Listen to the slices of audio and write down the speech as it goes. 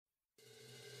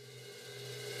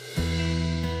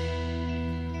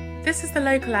This is the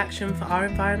Local Action for Our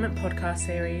Environment podcast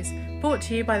series, brought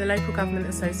to you by the Local Government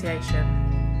Association.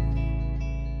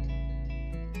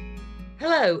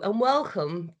 Hello and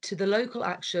welcome to the Local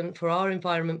Action for Our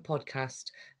Environment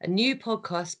podcast, a new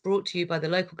podcast brought to you by the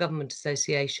Local Government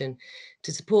Association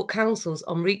to support councils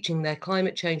on reaching their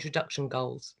climate change reduction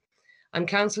goals. I'm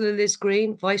Councillor Liz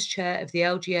Green, Vice Chair of the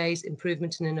LGA's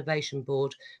Improvement and Innovation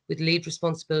Board with lead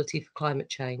responsibility for climate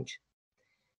change.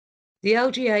 The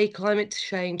LGA Climate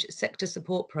Change Sector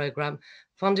Support Programme,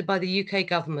 funded by the UK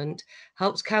Government,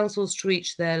 helps councils to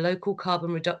reach their local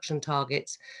carbon reduction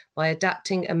targets by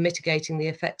adapting and mitigating the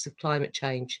effects of climate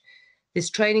change.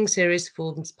 This training series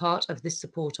forms part of this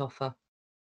support offer.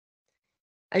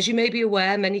 As you may be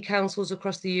aware, many councils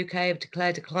across the UK have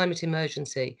declared a climate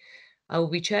emergency. I will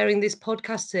be chairing this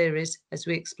podcast series as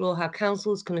we explore how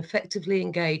councils can effectively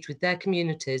engage with their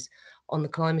communities on the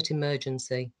climate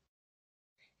emergency.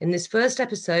 In this first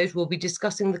episode, we'll be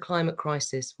discussing the climate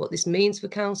crisis, what this means for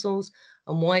councils,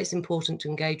 and why it's important to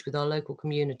engage with our local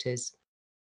communities.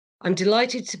 I'm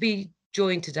delighted to be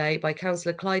joined today by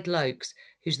Councillor Clyde Loakes,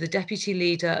 who's the Deputy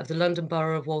Leader of the London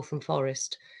Borough of Waltham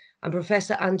Forest, and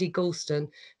Professor Andy Goulston,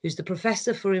 who's the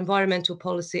Professor for Environmental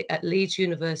Policy at Leeds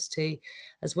University,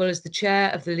 as well as the Chair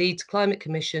of the Leeds Climate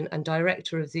Commission and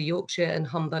Director of the Yorkshire and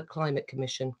Humber Climate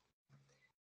Commission.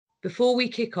 Before we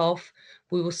kick off,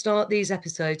 we will start these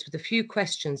episodes with a few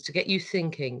questions to get you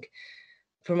thinking.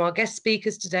 From our guest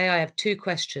speakers today, I have two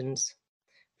questions.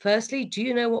 Firstly, do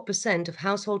you know what % of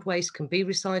household waste can be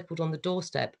recycled on the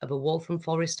doorstep of a Waltham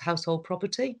Forest household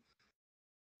property?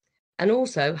 And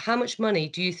also, how much money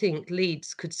do you think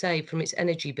Leeds could save from its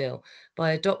energy bill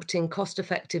by adopting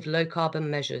cost-effective low-carbon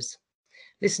measures?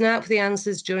 Listen out for the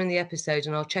answers during the episode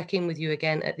and I'll check in with you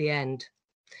again at the end.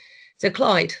 So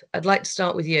Clyde, I'd like to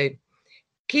start with you.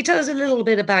 Can you tell us a little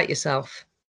bit about yourself?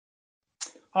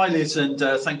 Hi Liz, and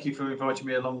thank you for inviting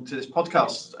me along to this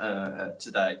podcast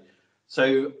today.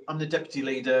 So I'm the Deputy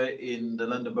Leader in the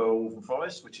London Borough of Waltham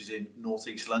Forest, which is in North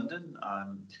East London.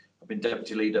 I've been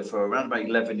Deputy Leader for around about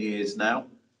 11 years now,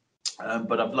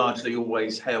 but I've largely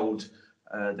always held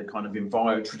the kind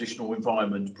of traditional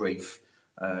environment brief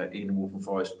in Waltham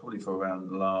Forest, probably for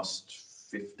around the last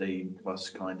 15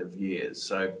 plus kind of years.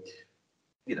 So,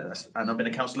 you know, and I've been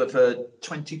a councillor for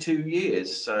 22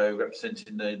 years, so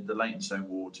representing the Leytonstone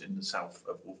ward in the south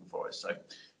of Waltham Forest. So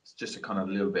it's just a kind of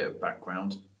little bit of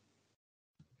background.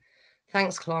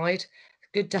 Thanks, Clyde.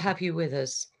 Good to have you with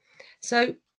us.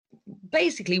 So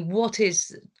basically, what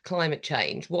is climate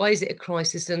change? Why is it a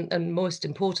crisis? And most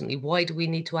importantly, why do we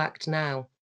need to act now?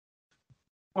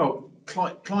 Well,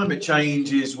 climate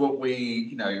change is what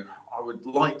I would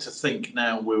like to think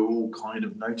now we're all kind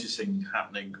of noticing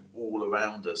happening all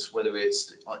around us, whether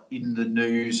it's in the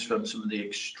news from some of the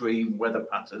extreme weather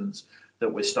patterns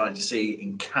that we're starting to see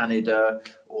in Canada,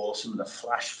 or some of the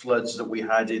flash floods that we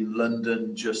had in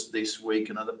London just this week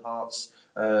and other parts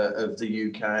of the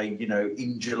UK,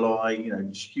 in July,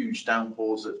 huge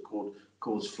downpours that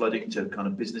cause flooding to kind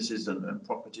of businesses and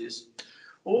properties.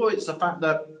 Or it's the fact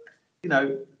that,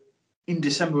 in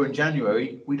December and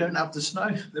January, we don't have the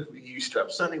snow that we used to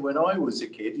have. Certainly when I was a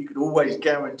kid, you could always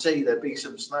guarantee there'd be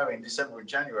some snow in December and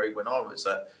January when I was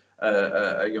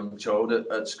a young child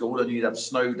at school, and you'd have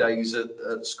snow days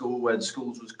at school when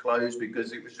schools was closed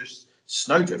because it was just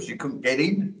snowdrifts. You couldn't get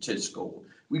into school.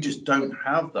 We just don't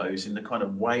have those in the kind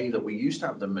of way that we used to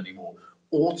have them anymore.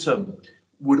 Autumn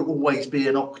would always be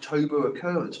an October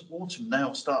occurrence. Autumn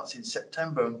now starts in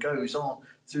September and goes on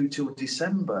through till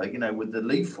December, with the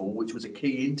leaf fall, which was a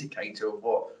key indicator of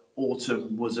what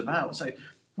autumn was about. So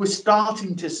we're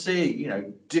starting to see,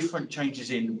 different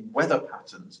changes in weather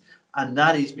patterns, and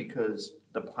that is because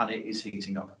the planet is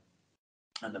heating up.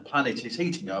 And the planet is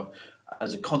heating up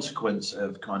as a consequence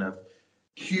of kind of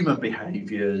human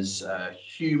behaviours,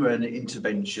 human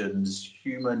interventions,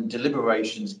 human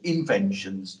deliberations,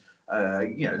 inventions,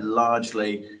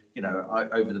 largely,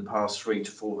 over the past 300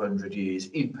 to 400 years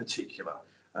in particular.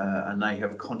 And they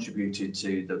have contributed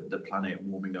to the planet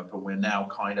warming up. And we're now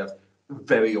kind of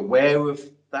very aware of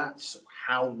that,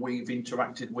 how we've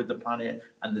interacted with the planet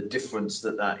and the difference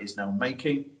that is now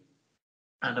making.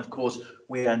 And of course,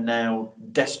 we are now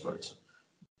desperate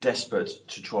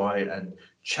to try and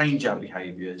change our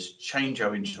behaviours, change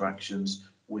our interactions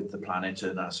with the planet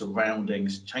and our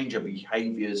surroundings, change our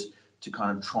behaviours to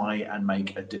kind of try and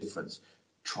make a difference,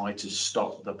 try to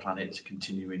stop the planet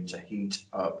continuing to heat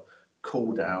up,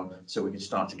 cool down, so we can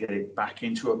start to get it back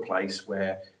into a place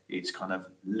where it's kind of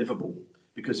livable.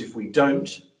 Because if we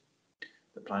don't,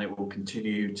 the planet will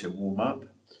continue to warm up,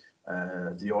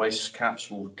 the ice caps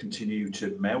will continue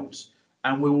to melt,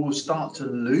 and we will start to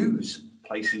lose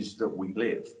places that we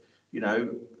live.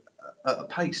 at a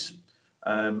pace.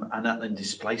 And that then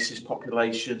displaces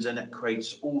populations, and it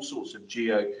creates all sorts of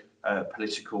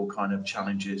political kind of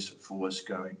challenges for us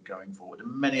going forward.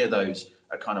 And many of those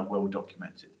are kind of well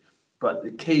documented. But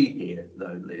the key here,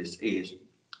 though, Liz, is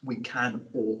we can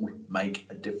all make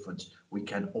a difference. We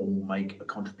can all make a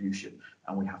contribution,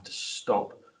 and we have to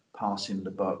stop passing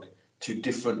the buck to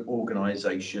different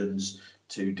organisations,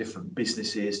 to different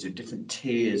businesses, to different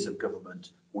tiers of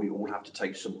government. We all have to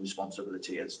take some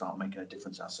responsibility and start making a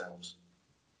difference ourselves.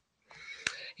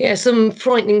 Yeah, some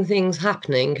frightening things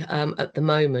happening at the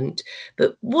moment.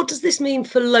 But what does this mean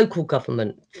for local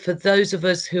government, for those of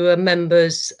us who are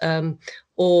members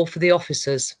or for the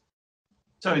officers?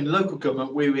 So in local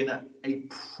government, we're in a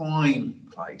prime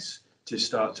place to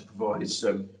start to provide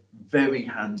some very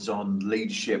hands-on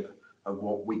leadership of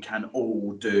what we can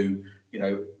all do,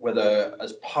 whether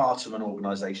as part of an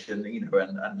organisation,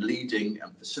 and leading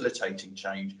and facilitating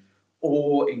change,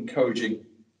 or encouraging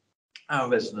our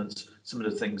residents some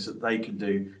of the things that they can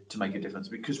do to make a difference,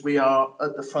 because we are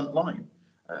at the front line,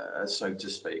 so to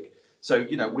speak. So,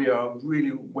 we are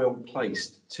really well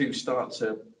placed to start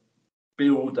to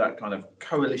build that kind of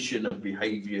coalition of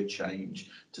behaviour change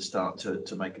to start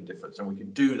to make a difference. And we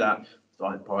can do that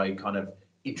by kind of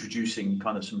introducing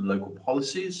kind of some local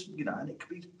policies, and it could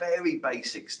be very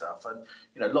basic stuff.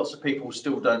 And, lots of people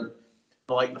still don't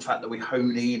like the fact that we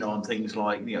hone in on things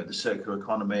like, the circular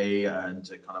economy and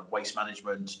kind of waste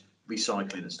management,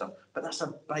 recycling and stuff. But that's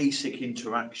a basic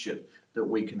interaction that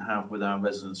we can have with our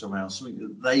residents around something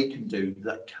that they can do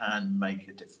that can make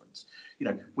a difference.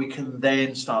 We can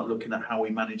then start looking at how we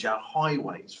manage our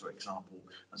highways, for example,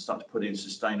 and start to put in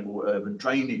sustainable urban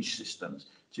drainage systems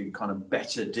to kind of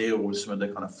better deal with some of the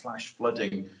kind of flash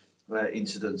flooding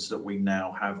incidents that we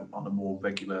now have on a more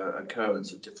regular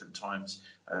occurrence at different times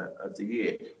of the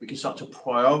year. We can start to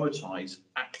prioritise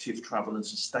active travel and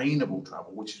sustainable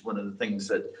travel, which is one of the things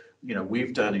that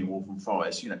we've done in Waltham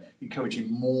Forest,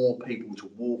 encouraging more people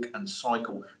to walk and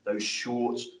cycle those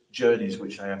short journeys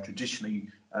which they have traditionally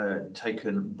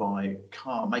taken by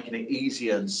car, making it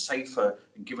easier and safer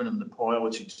and giving them the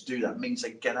priority to do that means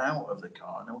they get out of the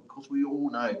car. Now, of course, we all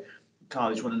know the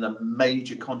car is one of the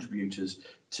major contributors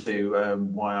to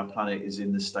why our planet is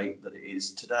in the state that it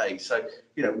is today. So,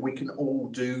 we can all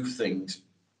do things,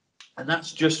 and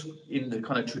that's just in the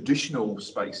kind of traditional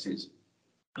spaces,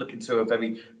 looking through a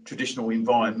very traditional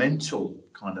environmental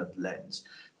kind of lens.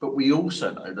 But we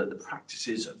also know that the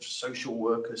practices of social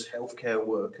workers, healthcare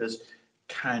workers,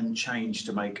 can change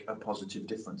to make a positive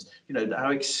difference.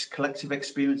 Our collective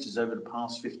experiences over the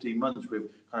past 15 months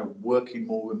with kind of working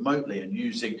more remotely and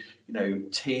using,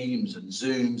 Teams and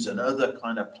Zooms and other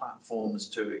kind of platforms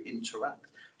to interact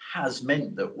has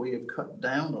meant that we have cut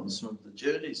down on some of the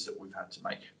journeys that we've had to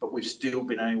make, but we've still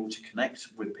been able to connect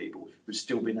with people. We've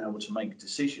still been able to make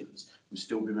decisions. We've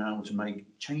still been able to make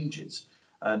changes.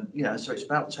 So it's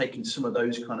about taking some of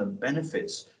those kind of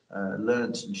benefits,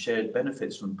 learned and shared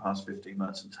benefits from the past 15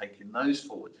 months and taking those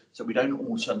forward, so we don't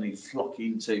all suddenly flock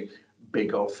into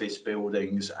big office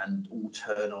buildings and all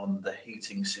turn on the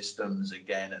heating systems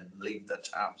again and leave the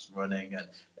taps running and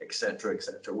etc.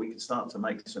 We can start to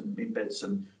embed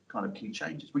some kind of key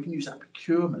changes. We can use that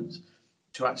procurement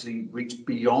to actually reach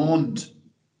beyond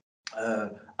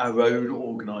our own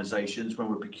organisations when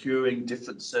we're procuring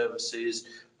different services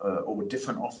or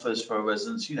different offers for our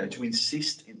residents, to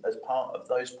insist as part of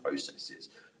those processes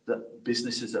that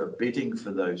businesses that are bidding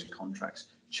for those contracts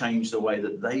change the way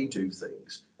that they do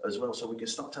things as well, so we can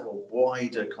start to have a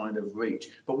wider kind of reach.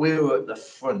 But we're at the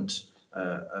front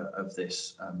of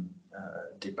this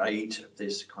debate, of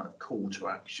this kind of call to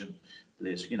action,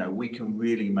 Liz. We can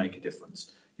really make a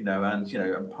difference,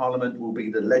 and Parliament will be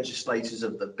the legislators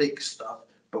of the big stuff,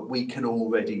 but we can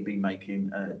already be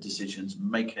making decisions,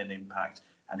 making an impact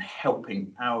and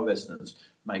helping our residents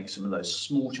make some of those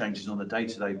small changes on a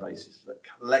day-to-day basis that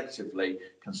collectively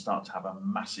can start to have a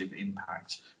massive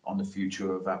impact on the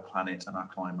future of our planet and our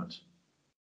climate.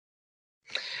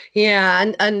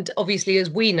 Yeah, and obviously, as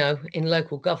we know in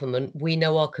local government, we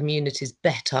know our communities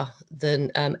better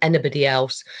than anybody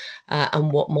else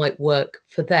and what might work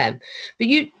for them. But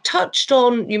you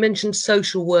mentioned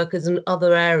social workers and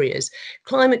other areas.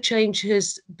 Climate change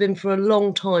has been for a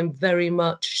long time very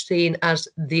much seen as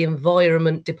the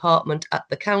environment department at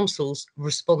the council's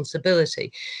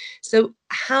responsibility. So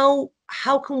how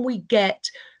can we get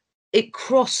it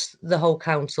cross the whole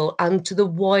council and to the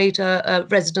wider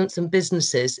residents and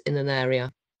businesses in an area?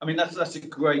 I mean, that's a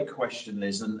great question,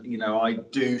 Liz. And, I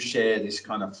do share this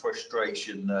kind of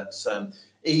frustration that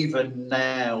even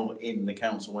now in the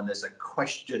council, when there's a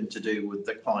question to do with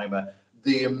the climate,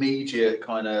 the immediate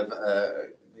kind of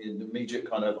the immediate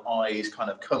kind of eyes kind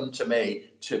of come to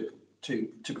me to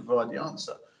provide the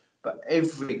answer. But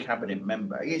every cabinet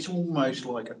member, it's almost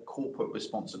like a corporate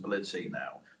responsibility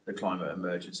now, the climate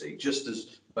emergency, just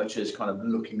as much as kind of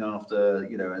looking after,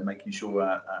 you know, and making sure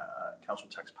our council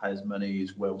taxpayers' money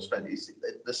is well spent. It's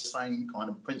the same kind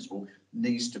of principle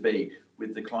needs to be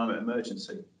with the climate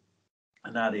emergency.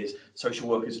 And that is, social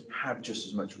workers have just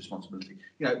as much responsibility.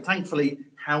 You know, thankfully,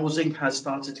 housing has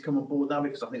started to come on board now,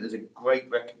 because I think there's a great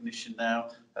recognition now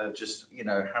of just, you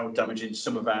know, how damaging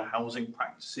some of our housing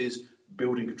practices,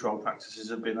 building control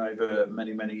practices have been over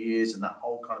many, many years, and that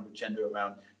whole kind of agenda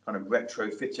around kind of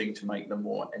retrofitting to make them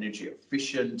more energy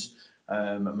efficient,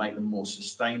 and make them more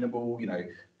sustainable, you know,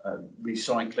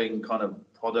 recycling kind of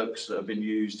products that have been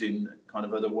used in kind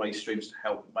of other waste streams to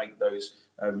help make those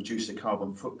reduce the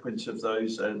carbon footprint of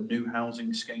those new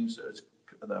housing schemes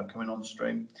that are coming on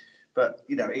stream. But,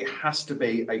 you know, it has to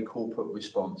be a corporate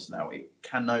response now. It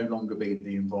can no longer be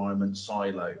the environment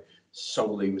silo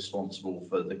solely responsible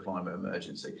for the climate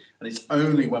emergency. And it's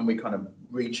only when we kind of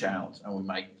reach out and we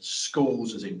make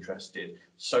schools as interested,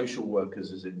 social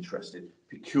workers as interested,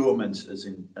 procurement as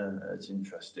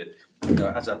interested, you know,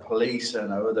 as a police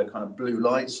and our other kind of blue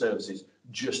light services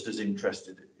just as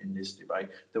interested in this debate,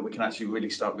 that we can actually really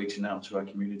start reaching out to our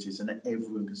communities, and that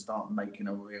everyone can start making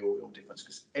a real difference,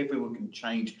 because everyone can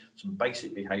change some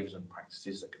basic behaviours and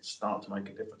practices that can start to make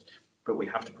a difference. But we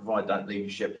have to provide that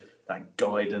leadership, that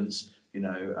guidance, you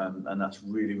know, and that's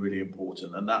really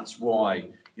important. And that's why,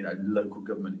 you know, local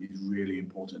government is really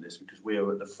important in this, because we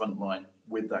are at the front line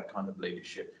with that kind of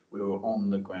leadership. We are on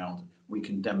the ground. We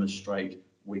can demonstrate,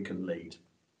 we can lead.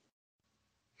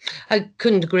 I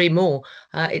couldn't agree more.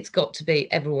 It's got to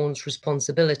be everyone's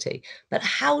responsibility. But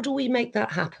how do we make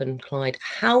that happen, Clyde?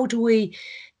 How do we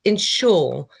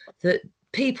ensure that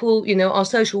people, you know, our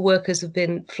social workers have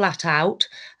been flat out.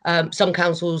 Some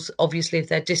councils, obviously, if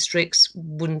their districts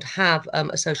wouldn't have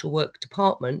a social work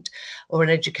department or an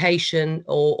education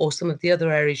or some of the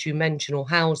other areas you mentioned, or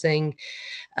housing.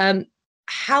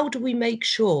 How do we make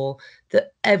sure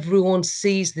that everyone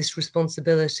sees this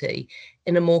responsibility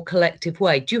in a more collective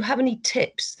way? Do you have any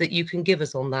tips that you can give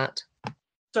us on that?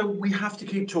 So we have to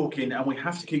keep talking, and we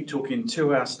have to keep talking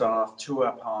to our staff, to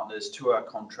our partners, to our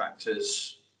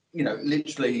contractors, you know,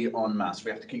 literally en masse.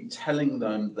 We have to keep telling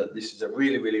them that this is a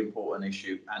really important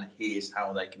issue, and here's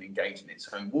how they can engage in it.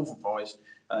 So in Waltham Forest,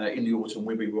 in the autumn,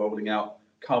 we'll be rolling out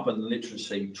carbon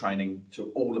literacy training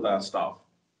to all of our staff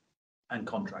and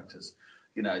contractors.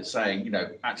 You know, saying, you know,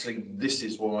 actually, this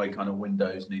is why kind of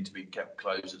windows need to be kept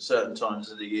closed at certain times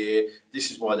of the year.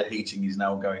 This is why the heating is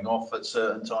now going off at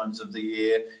certain times of the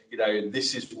year. You know,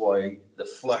 this is why the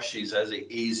flush is as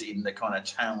it is in the kind of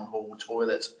town hall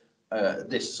toilets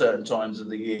this certain times of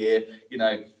the year. You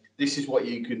know, this is what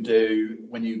you can do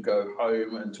when you go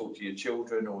home and talk to your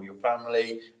children or your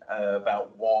family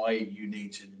about why you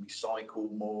need to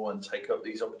recycle more and take up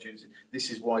these opportunities.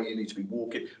 This is why you need to be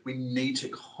walking. We need to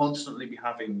constantly be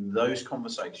having those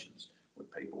conversations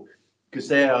with people, because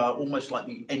they are almost like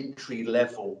the entry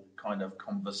level kind of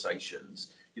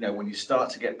conversations. You know, when you start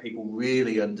to get people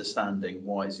really understanding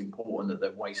why it's important that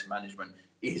their waste management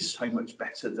is so much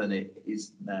better than it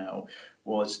is now,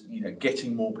 was, you know,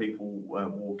 getting more people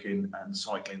walking and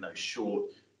cycling those short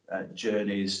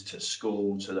journeys to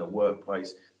school, to their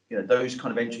workplace, you know, those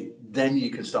kind of entry, then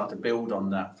you can start to build on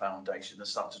that foundation and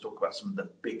start to talk about some of the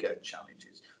bigger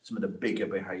challenges, some of the bigger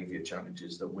behaviour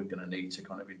challenges that we're going to need to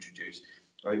kind of introduce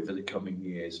over the coming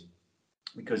years.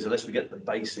 Because unless we get the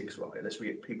basics right, unless we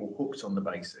get people hooked on the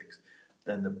basics,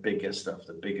 then the bigger stuff,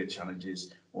 the bigger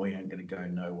challenges, we ain't going to go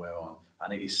nowhere on.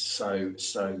 And it is so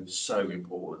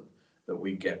important that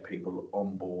we get people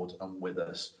on board and with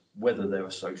us, whether they're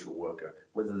a social worker,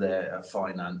 whether they're a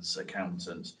finance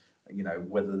accountant, you know,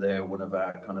 whether they're one of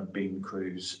our kind of bin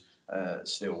crews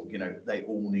still, you know, they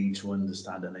all need to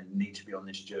understand, and they need to be on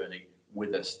this journey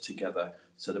with us together,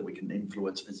 so that we can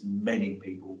influence as many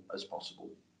people as possible.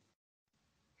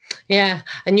 Yeah,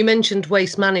 and you mentioned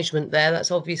waste management there.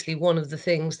 That's obviously one of the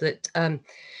things that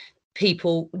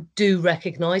people do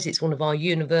recognise. It's one of our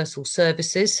universal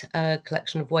services,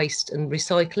 collection of waste and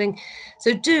recycling.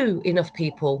 So do enough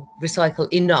people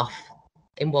recycle enough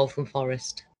in Waltham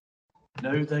Forest?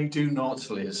 No, they do not,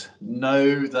 Liz.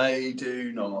 No, they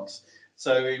do not.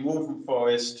 So in Waltham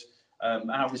Forest,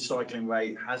 our recycling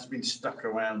rate has been stuck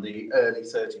around the early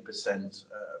 30%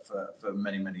 for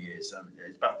many years.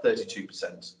 It's about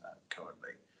 32%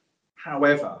 currently.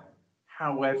 However,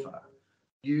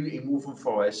 you in Waltham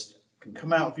Forest can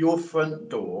come out of your front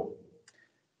door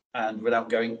and, without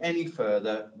going any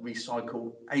further,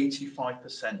 recycle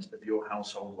 85% of your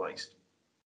household waste.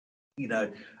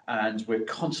 and we're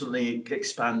constantly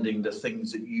expanding the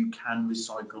things that you can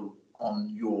recycle on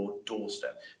your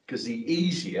doorstep, because the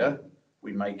easier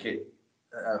we make it,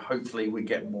 hopefully we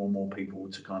get more and more people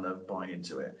to kind of buy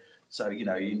into it. So,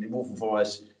 in Waltham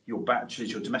Forest, your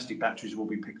domestic batteries will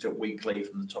be picked up weekly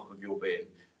from the top of your bin.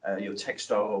 Your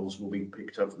textiles will be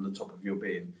picked up from the top of your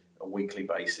bin a weekly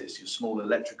basis. Your small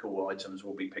electrical items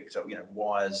will be picked up,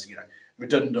 wires,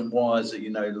 redundant wires that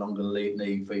you no longer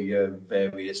need for your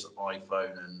various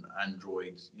iPhone and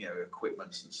Android,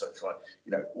 equipments and such like.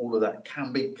 All of that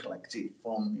can be collected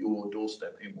from your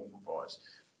doorstep in Waltham Forest.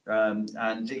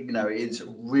 It's a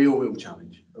real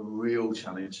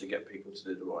challenge to get people to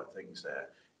do the right things there,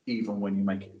 even when you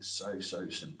make it so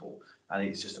simple. And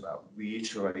it's just about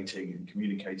reiterating and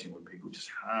communicating with people just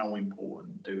how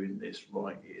important doing this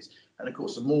right is. And of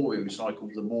course, the more we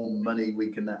recycle, the more money we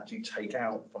can actually take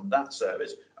out from that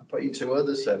service and put into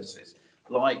other services,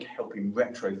 like helping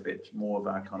retrofit more of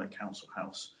our kind of council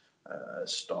house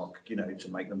stock, to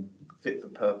make them fit for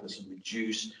purpose and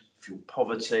reduce fuel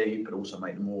poverty, but also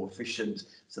make them more efficient,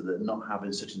 so they're not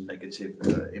having such a negative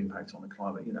impact on the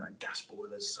climate. Gas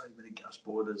boilers, so many gas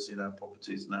boilers in our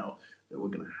properties now that we're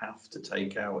going to have to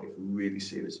take out if we're really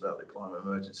serious about the climate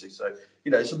emergency. So,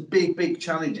 some big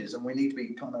challenges, and we need to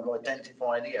be kind of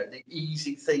identifying, the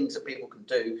easy things that people can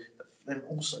do that then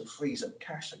also frees up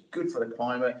cash. So good for the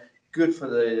climate, good for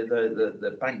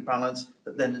the bank balance,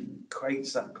 that then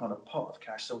creates that kind of pot of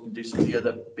cash so we can do some of the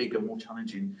other bigger, more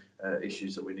challenging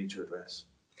issues that we need to address.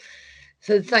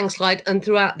 So thanks, Clyde. And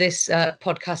throughout this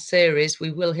podcast series,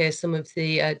 we will hear some of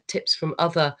the tips from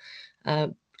other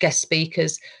guest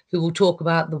speakers who will talk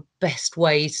about the best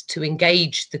ways to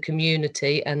engage the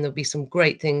community. And there'll be some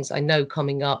great things I know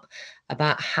coming up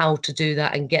about how to do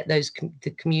that and get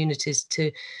the communities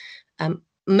to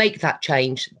make that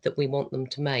change that we want them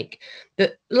to make.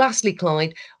 But lastly,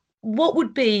 Clyde, what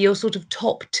would be your sort of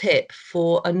top tip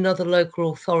for another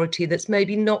local authority that's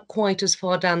maybe not quite as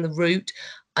far down the route?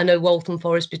 I know Waltham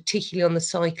Forest, particularly on the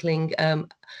cycling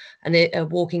and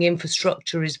walking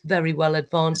infrastructure, is very well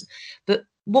advanced. But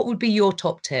what would be your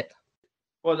top tip?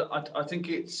 Well, I think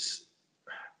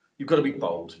you've got to be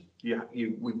bold.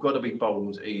 We've got to be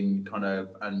bold in kind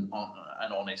of and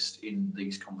honest in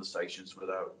these conversations with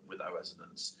our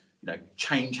residents.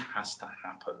 Change has to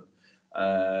happen.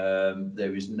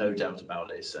 There is no doubt about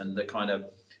this, and the kind of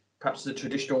perhaps the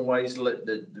traditional ways,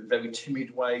 the very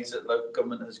timid ways that local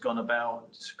government has gone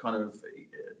about kind of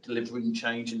delivering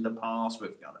change in the past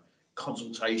with kind of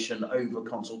consultation, over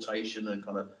consultation, and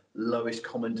kind of lowest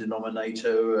common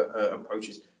denominator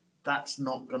approaches. That's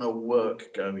not going to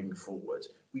work going forward.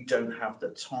 We don't have the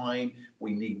time.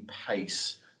 We need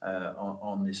pace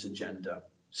on this agenda.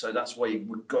 So that's why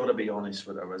we've got to be honest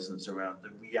with our residents around the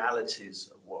realities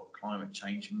of what climate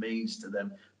change means to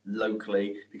them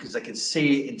locally, because they can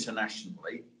see it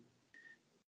internationally.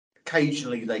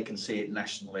 Occasionally they can see it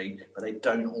nationally, but they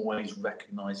don't always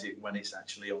recognise it when it's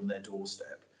actually on their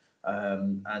doorstep.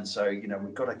 And so,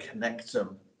 we've got to connect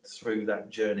them through that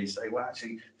journey. Say, well,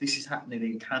 actually, this is happening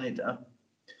in Canada.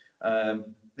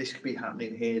 This could be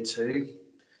happening here too.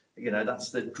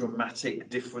 That's the dramatic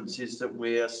differences that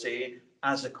we are seeing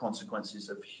as a consequences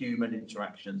of human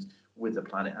interactions with the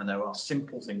planet. And there are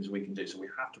simple things we can do. So we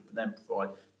have to then provide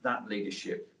that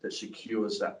leadership that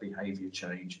secures that behaviour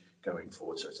change going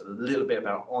forward. So it's a little bit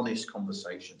about honest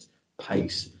conversations,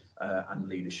 pace, and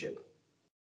leadership.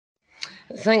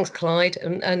 Thanks, Clyde.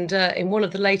 And in one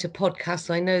of the later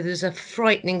podcasts, I know there's a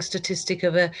frightening statistic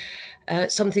of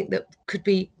something that could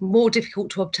be more difficult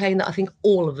to obtain that I think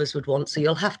all of us would want. So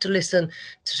you'll have to listen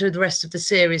to the rest of the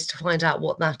series to find out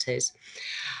what that is.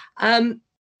 Coming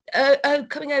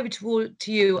over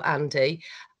to you, Andy.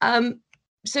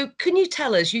 So can you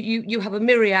tell us, you have a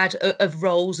myriad of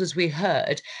roles, as we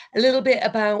heard, a little bit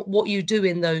about what you do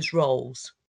in those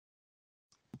roles?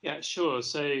 Yeah, sure.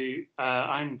 So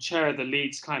I'm chair of the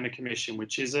Leeds Climate Commission,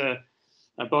 which is an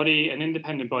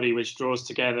independent body which draws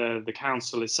together the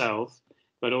council itself,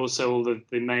 but also all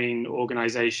the main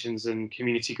organisations and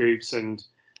community groups and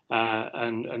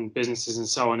businesses and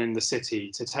so on in the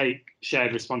city to take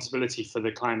shared responsibility for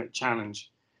the climate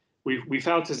challenge. We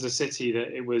felt as a city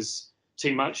that it was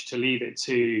too much to leave it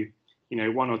to,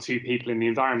 one or two people in the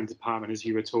environment department, as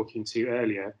you were talking to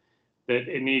earlier, that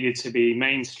it needed to be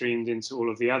mainstreamed into all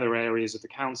of the other areas of the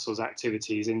council's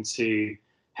activities, into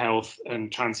health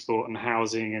and transport and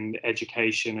housing and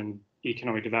education and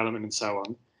economic development and so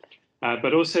on.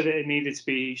 But also that it needed to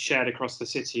be shared across the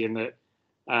city, and that,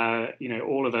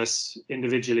 all of us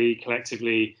individually,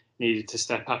 collectively needed to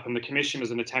step up. And the Commission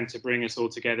was an attempt to bring us all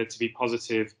together to be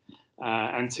positive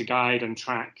and to guide and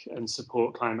track and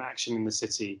support climate action in the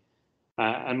city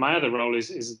And my other role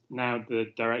is now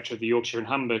the director of the Yorkshire and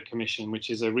Humber Commission, which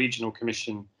is a regional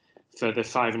commission for the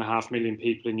 5.5 million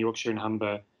people in Yorkshire and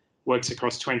Humber, works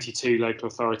across 22 local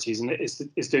authorities, and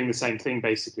is doing the same thing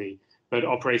basically, but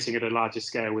operating at a larger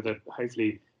scale with a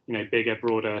hopefully bigger,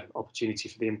 broader opportunity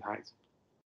for the impact.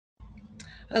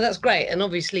 Oh, that's great. And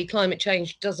obviously climate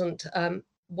change doesn't,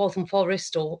 Waltham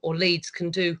Forest or Leeds can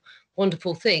do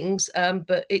wonderful things,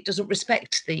 but it doesn't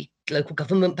respect the local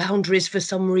government boundaries for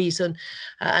some reason,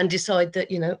 and decide that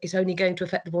it's only going to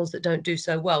affect the ones that don't do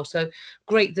so well. So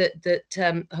great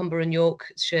that Humber and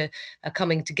Yorkshire are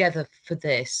coming together for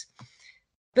this.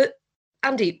 But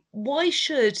Andy, why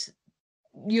should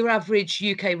your average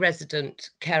UK resident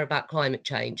care about climate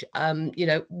change?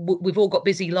 We've all got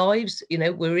busy lives.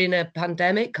 We're in a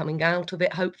pandemic, coming out of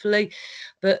it, hopefully,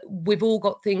 but we've all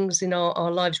got things in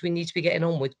our lives we need to be getting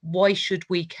on with. Why should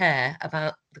we care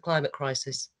about the climate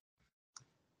crisis?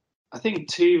 I think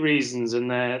two reasons,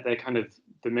 and they're kind of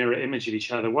the mirror image of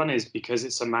each other. One is because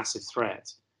it's a massive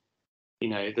threat.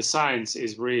 The science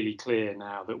is really clear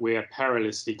now that we are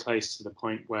perilously close to the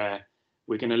point where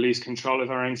we're going to lose control of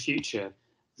our own future.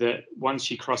 That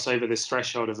once you cross over this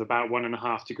threshold of about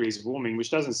 1.5 degrees of warming, which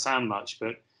doesn't sound much,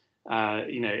 but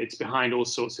it's behind all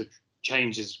sorts of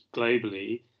changes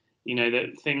globally,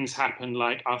 that things happen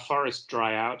like our forests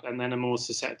dry out and then are more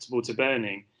susceptible to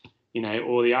burning,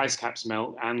 or the ice caps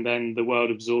melt and then the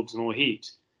world absorbs more heat,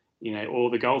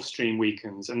 or the Gulf Stream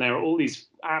weakens. And there are all these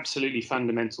absolutely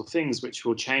fundamental things which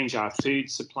will change our food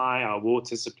supply, our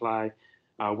water supply,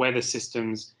 our weather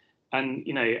systems. And,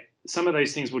 some of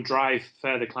those things will drive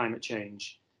further climate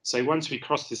change. So once we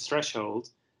cross this threshold,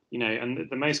 and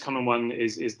the most common one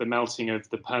is the melting of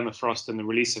the permafrost and the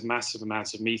release of massive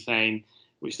amounts of methane,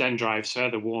 which then drives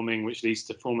further warming, which leads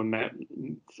to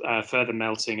further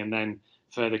melting and then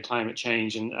further climate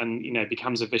change, and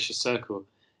becomes a vicious circle.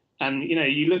 And,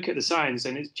 you look at the science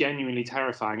and it's genuinely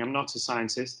terrifying. I'm not a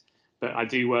scientist, but I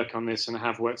do work on this and I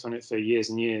have worked on it for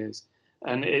years and years.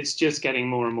 And it's just getting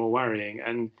more and more worrying.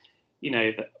 And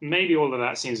maybe all of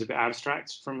that seems a bit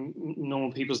abstract from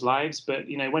normal people's lives, but,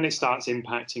 when it starts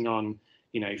impacting on,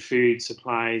 food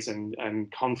supplies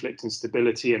and conflict and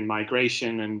stability and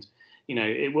migration, and,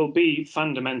 it will be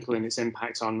fundamental in its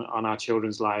impact on our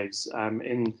children's lives,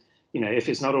 if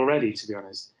it's not already, to be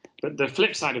honest. But the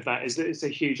flip side of that is that it's a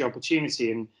huge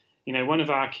opportunity. And, one of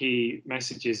our key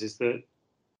messages is that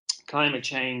climate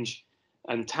change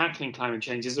and tackling climate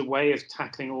change is a way of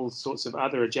tackling all sorts of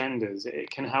other agendas. It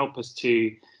can help us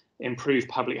to improve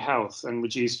public health and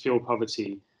reduce fuel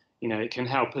poverty. It can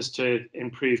help us to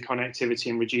improve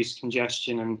connectivity and reduce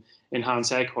congestion and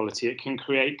enhance air quality. It can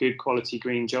create good quality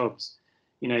green jobs.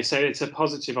 So it's a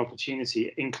positive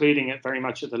opportunity, including it very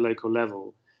much at the local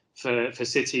level for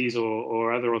cities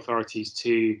or other authorities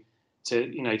to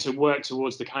work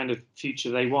towards the kind of future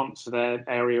they want for their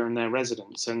area and their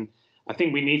residents. And I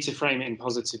think we need to frame it in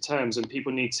positive terms, and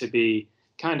people need to be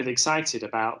kind of excited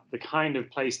about the kind of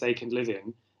place they can live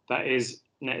in that is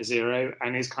net zero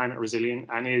and is climate resilient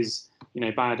and is,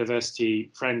 biodiversity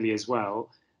friendly as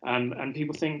well. And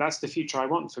people think that's the future I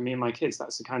want for me and my kids.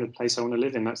 That's the kind of place I want to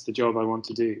live in. That's the job I want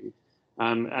to do.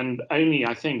 And only,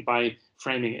 I think, by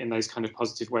framing it in those kind of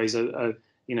positive ways are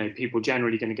people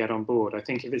generally going to get on board. I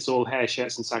think if it's all hair,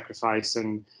 shirts and sacrifice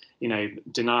and,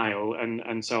 denial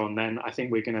and so on, then I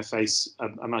think we're going to face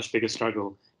a much bigger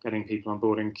struggle getting people on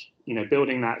board and,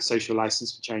 building that social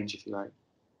license for change, if you like.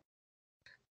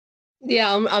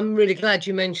 Yeah, I'm really glad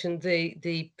you mentioned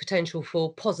the potential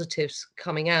for positives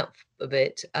coming out of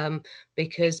it,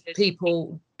 because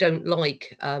people don't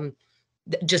like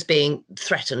just being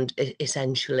threatened,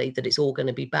 essentially, that it's all going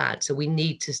to be bad. So we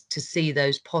need to see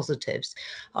those positives.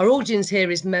 Our audience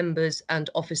here is members and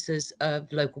officers of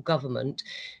local government.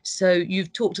 So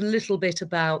you've talked a little bit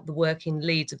about the working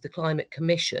leads of the Climate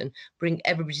Commission, bring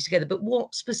everybody together, but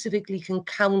what specifically can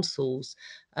councils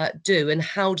do, and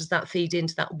how does that feed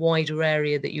into that wider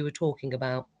area that you were talking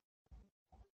about?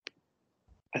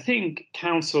 I think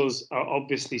councils are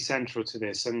obviously central to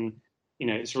this, and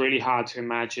it's really hard to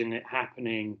imagine it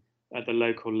happening at the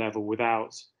local level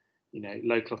without,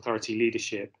 local authority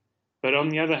leadership. But on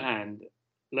the other hand,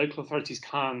 local authorities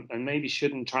can't and maybe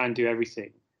shouldn't try and do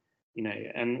everything,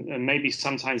 and maybe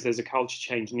sometimes there's a culture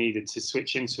change needed to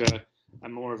switch into a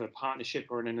more of a partnership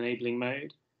or an enabling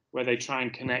mode where they try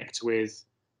and connect with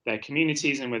their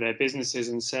communities and with their businesses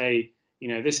and say,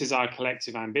 this is our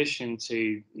collective ambition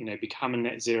to, become a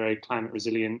net zero, climate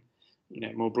resilient,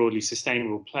 more broadly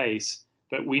sustainable place.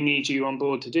 But we need you on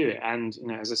board to do it. And,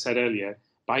 as I said earlier,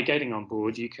 by getting on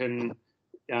board, you can,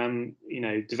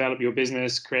 develop your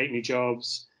business, create new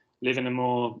jobs, live in a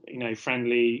more,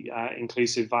 friendly,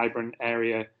 inclusive, vibrant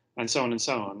area, and so on and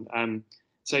so on.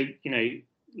 So,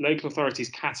 local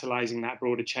authorities catalysing that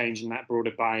broader change and that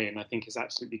broader buy-in, I think, is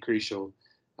absolutely crucial.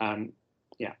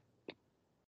 Yeah.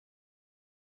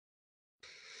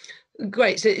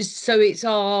 Great. So it's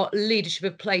our leadership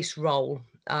of place role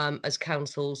as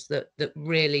councils that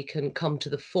really can come to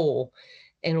the fore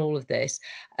in all of this.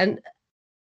 And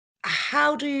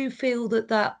how do you feel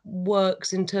that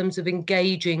works in terms of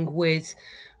engaging with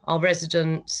our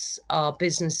residents, our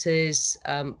businesses,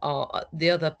 the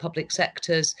other public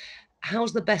sectors?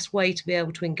 How's the best way to be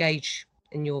able to engage,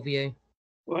 in your view?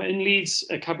 Well, in Leeds,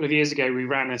 a couple of years ago, we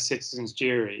ran a citizens'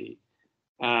 jury,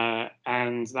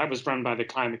 and that was run by the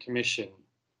Climate Commission.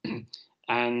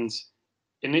 And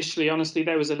initially, honestly,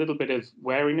 there was a little bit of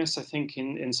wariness, I think,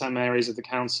 in some areas of the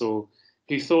council,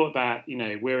 who thought that,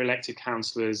 we're elected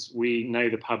councillors, we know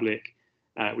the public,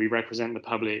 we represent the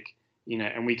public,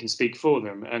 and we can speak for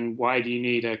them. And why do you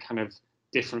need a kind of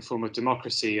different form of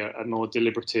democracy, a more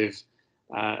deliberative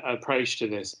approach to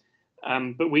this?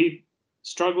 But we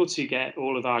struggle to get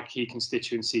all of our key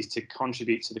constituencies to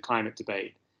contribute to the climate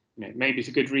debate. Maybe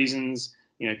for good reasons.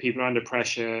 People are under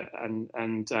pressure, and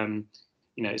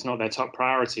it's not their top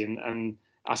priority. And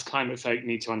us climate folk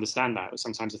need to understand that.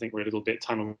 Sometimes I think we're a little bit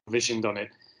tunnel visioned on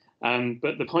it.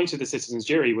 But the point of the citizens'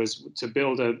 jury was to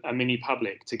build a mini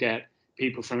public, to get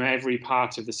people from every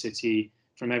part of the city,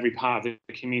 from every part of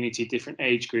the community, different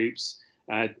age groups,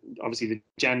 obviously the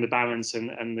gender balance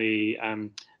and the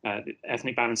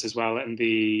ethnic balance as well, and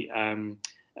the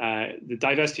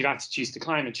diversity of attitudes to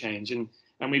climate change. And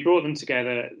we brought them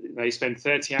together. They spent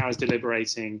 30 hours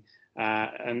deliberating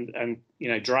and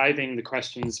driving the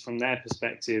questions from their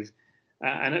perspective.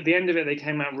 And at the end of it, they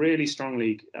came out really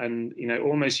strongly and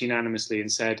almost unanimously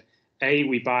and said, A,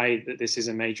 we buy that this is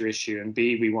a major issue, and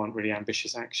B, we want really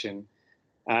ambitious action.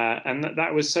 And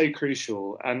that was so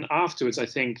crucial. And afterwards, I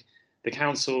think the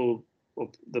council, or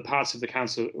the parts of the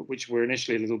council which were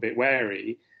initially a little bit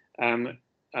wary,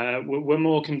 were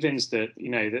more convinced that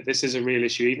that this is a real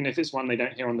issue, even if it's one they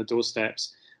don't hear on the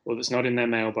doorsteps or that's not in their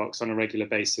mailbox on a regular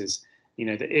basis.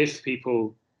 That if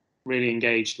people really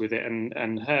engaged with it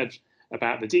and heard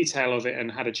about the detail of it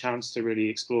and had a chance to really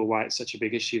explore why it's such a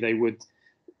big issue, they would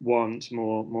want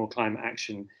more climate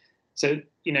action. So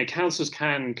councils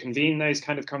can convene those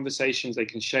kind of conversations. They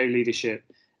can show leadership.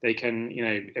 They can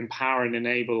empower and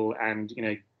enable and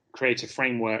create a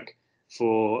framework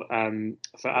for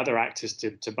other actors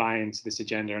to buy into this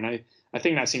agenda. And I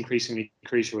think that's increasingly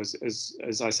crucial.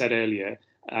 As I said earlier,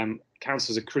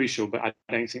 councils are crucial, but I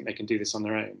don't think they can do this on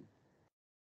their own.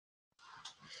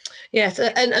 Yes,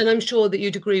 and I'm sure that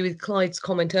you'd agree with Clyde's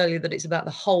comment earlier that it's about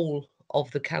the whole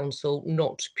of the council,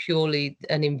 not purely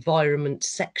an environment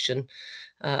section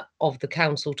of the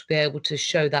council, to be able to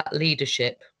show that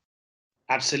leadership.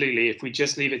 Absolutely. If we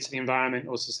just leave it to the environment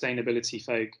or sustainability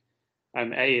folk,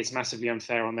 A, it's massively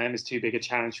unfair on them. It's too big a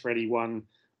challenge for any one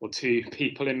or two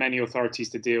people in many authorities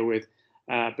to deal with.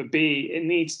 But B, it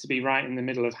needs to be right in the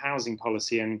middle of housing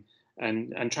policy and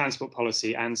transport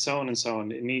policy and so on and so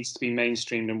on. It needs to be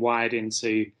mainstreamed and wired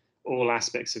into all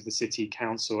aspects of the city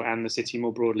council and the city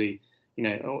more broadly,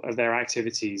 of their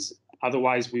activities.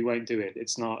 Otherwise, we won't do it.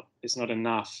 It's not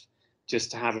enough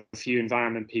just to have a few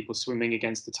environment people swimming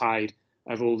against the tide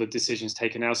of all the decisions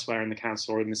taken elsewhere in the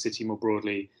council or in the city more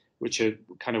broadly, which are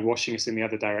kind of washing us in the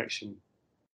other direction.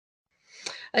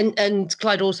 And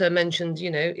Clyde also mentioned,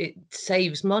 it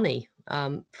saves money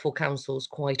for councils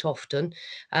quite often.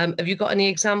 Have you got any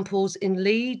examples in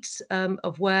Leeds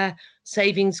of where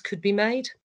savings could be made?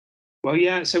 Well,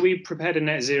 yeah. So we prepared a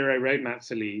net zero roadmap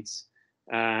for Leeds,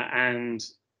 and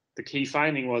the key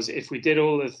finding was if we did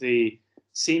all of the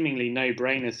seemingly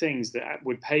no-brainer things that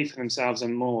would pay for themselves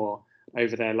and more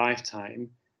over their lifetime,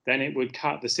 then it would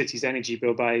cut the city's energy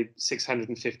bill by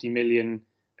 £650 million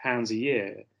a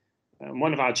year. And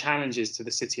one of our challenges to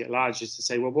the city at large is to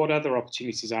say, well, what other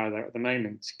opportunities are there at the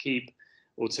moment to keep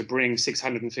or to bring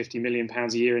 £650 million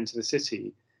a year into the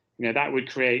city? That would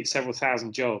create several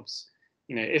thousand jobs.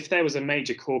 If there was a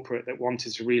major corporate that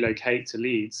wanted to relocate to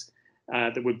Leeds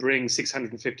that would bring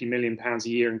 £650 million a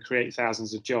year and create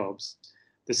thousands of jobs,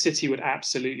 the city would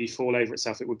absolutely fall over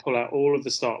itself. It would pull out all of the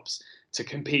stops to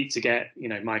compete to get,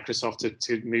 Microsoft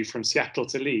to move from Seattle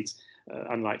to Leeds,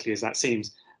 unlikely as that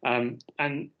seems. And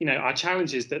our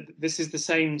challenge is that this is the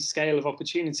same scale of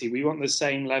opportunity. We want the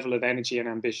same level of energy and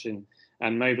ambition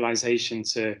and mobilization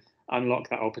to unlock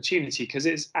that opportunity because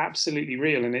it's absolutely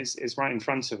real and it's right in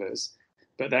front of us.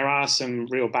 But there are some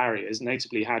real barriers,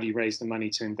 notably how do you raise the money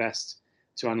to invest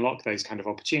to unlock those kind of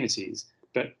opportunities?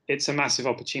 But it's a massive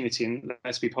opportunity, and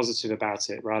let's be positive about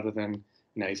it rather than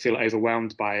feel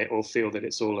overwhelmed by it or feel that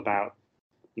it's all about,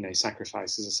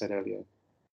 sacrifice, as I said earlier.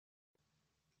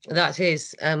 That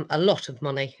is a lot of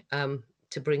money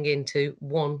to bring into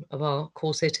one of our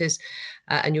core cities.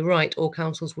 And you're right, all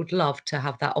councils would love to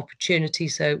have that opportunity,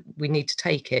 so we need to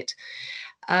take it.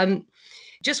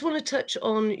 Just want to touch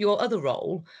on your other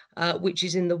role, which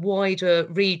is in the wider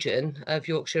region of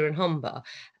Yorkshire and Humber,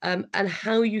 and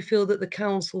how you feel that the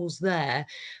councils there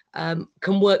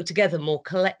can work together more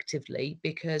collectively,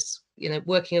 because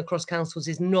working across councils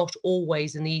is not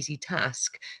always an easy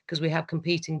task because we have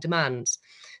competing demands.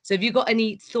 So have you got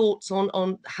any thoughts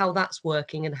on how that's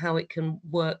working and how it can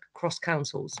work across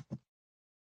councils?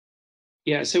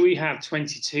 Yeah, so we have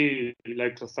 22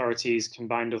 local authorities,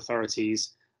 combined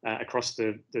authorities, across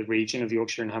the region of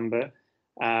Yorkshire and Humber.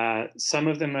 Some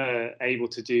of them are able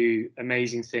to do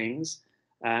amazing things,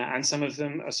 and some of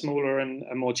them are smaller and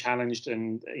are more challenged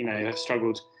and have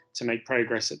struggled to make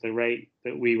progress at the rate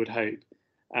that we would hope.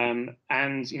 And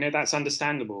that's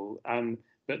understandable.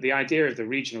 But the idea of the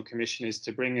Regional Commission is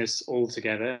to bring us all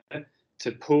together,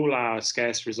 to pool our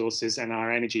scarce resources and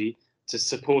our energy, to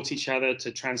support each other,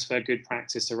 to transfer good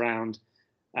practice around,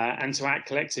 and to act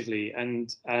collectively.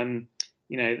 And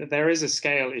there is a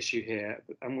scale issue here,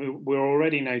 and we're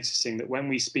already noticing that when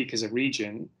we speak as a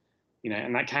region,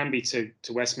 and that can be to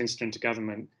Westminster and to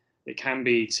government, it can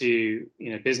be to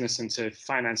business and to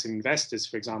finance and investors,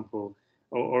 for example,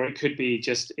 or it could be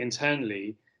just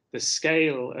internally. The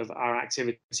scale of our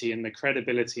activity and the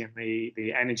credibility and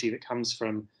the energy that comes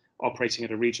from operating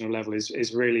at a regional level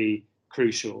is really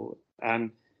crucial.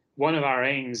 One of our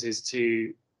aims is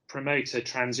to promote a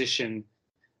transition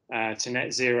to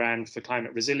net zero and for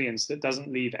climate resilience that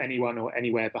doesn't leave anyone or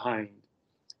anywhere behind.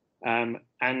 And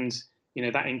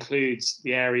that includes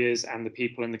the areas and the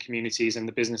people and the communities and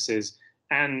the businesses,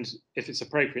 and if it's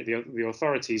appropriate, the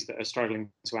authorities that are struggling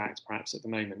to act perhaps at the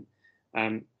moment.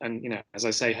 And as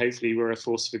I say, hopefully we're a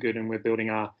force for good and we're building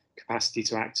our capacity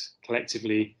to act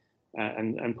collectively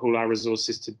and pool our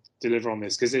resources to deliver on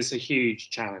this, because it's a huge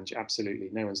challenge. Absolutely,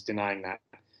 no one's denying that.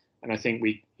 And I think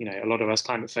a lot of us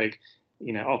climate folk,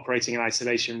 operating in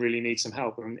isolation really need some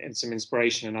help and some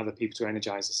inspiration and other people to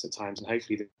energise us at times. And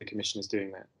hopefully the Commission is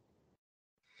doing that.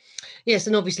 Yes,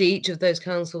 and obviously each of those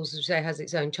councils, as you say, has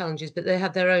its own challenges, but they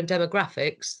have their own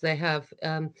demographics. They have,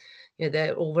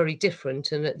 they're all very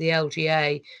different. And at the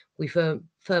LGA, we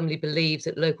firmly believe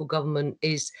that local government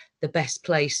is the best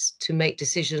place to make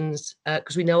decisions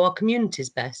because we know our communities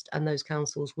best, and those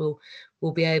councils will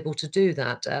be able to do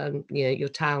that. Your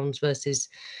towns versus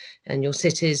and your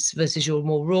cities versus your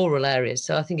more rural areas.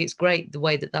 So I think it's great the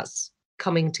way that that's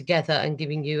coming together and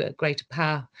giving you a greater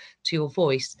power to your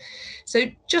voice. So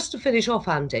just to finish off,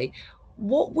 Andy,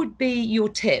 what would be your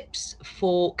tips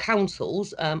for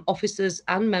councils, officers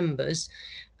and members,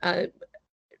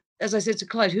 as I said to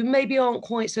Clyde, who maybe aren't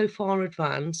quite so far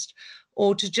advanced,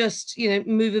 or to just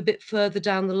move a bit further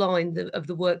down the line of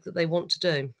the work that they want to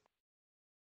do?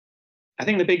 I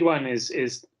think the big one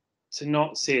is to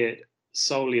not see it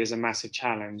solely as a massive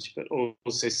challenge, but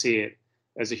also see it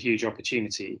as a huge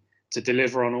opportunity to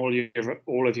deliver on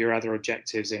all of your other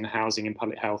objectives in housing, in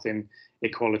public health, in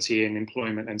equality, in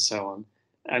employment, and so on.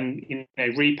 And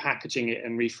repackaging it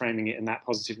and reframing it in that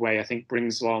positive way, I think,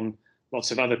 brings on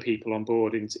lots of other people on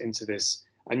board into this.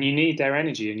 And you need their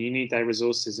energy, and you need their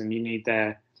resources, and you need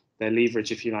their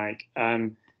leverage, if you like.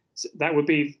 So that would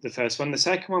be the first one. The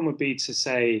second one would be to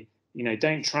say,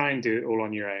 don't try and do it all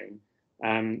on your own.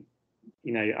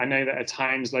 I know that at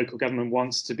times local government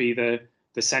wants to be the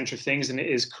centre of things, and it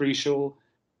is crucial,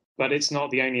 but it's not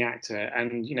the only actor.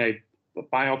 And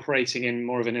by operating in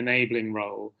more of an enabling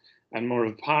role and more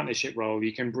of a partnership role,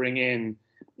 you can bring in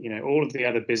all of the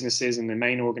other businesses and the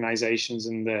main organisations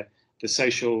and the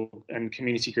social and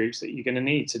community groups that you're going to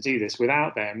need to do this.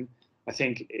 Without them, I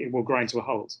think it will grind to a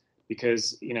halt,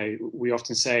 because we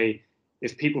often say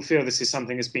if people feel this is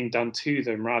something that's being done to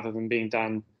them rather than being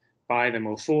done by them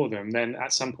or for them, then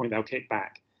at some point they'll kick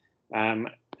back.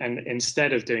 And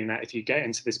instead of doing that, if you get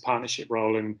into this partnership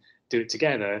role and do it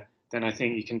together, then I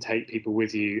think you can take people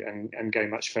with you and go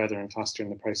much further and faster in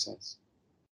the process.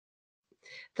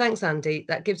 Thanks, Andy.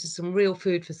 That gives us some real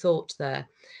food for thought there.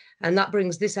 And that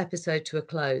brings this episode to a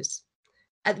close.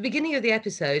 At the beginning of the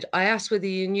episode, I asked whether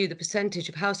you knew the percentage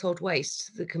of household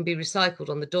waste that can be recycled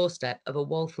on the doorstep of a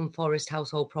Waltham Forest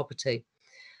household property.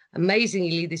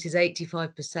 Amazingly, this is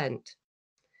 85%.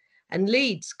 And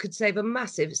Leeds could save a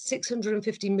massive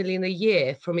 650 million a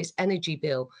year from its energy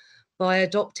bill by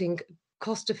adopting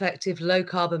cost-effective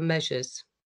low-carbon measures.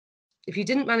 If you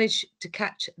didn't manage to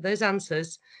catch those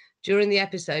answers during the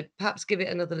episode, perhaps give it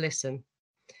another listen.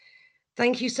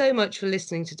 Thank you so much for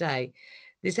listening today.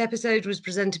 This episode was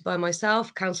presented by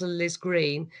myself, Councillor Liz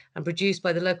Green, and produced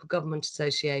by the Local Government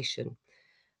Association.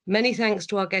 Many thanks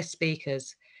to our guest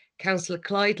speakers, Councillor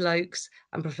Clyde Lokes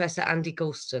and Professor Andy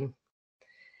Galston.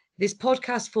 This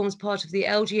podcast forms part of the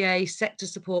LGA Sector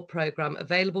Support Programme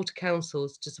available to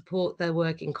councils to support their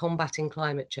work in combating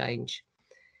climate change.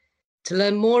 To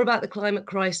learn more about the climate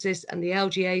crisis and the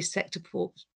LGA Sector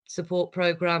Support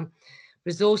Programme,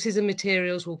 resources and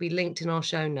materials will be linked in our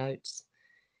show notes.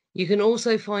 You can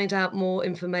also find out more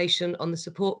information on the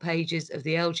support pages of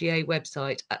the LGA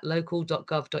website at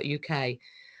local.gov.uk,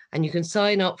 and you can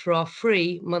sign up for our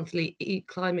free monthly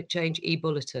climate change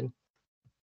e-bulletin.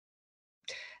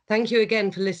 Thank you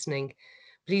again for listening.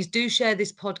 Please do share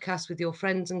this podcast with your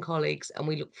friends and colleagues, and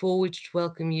we look forward to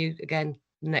welcome you again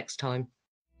next time.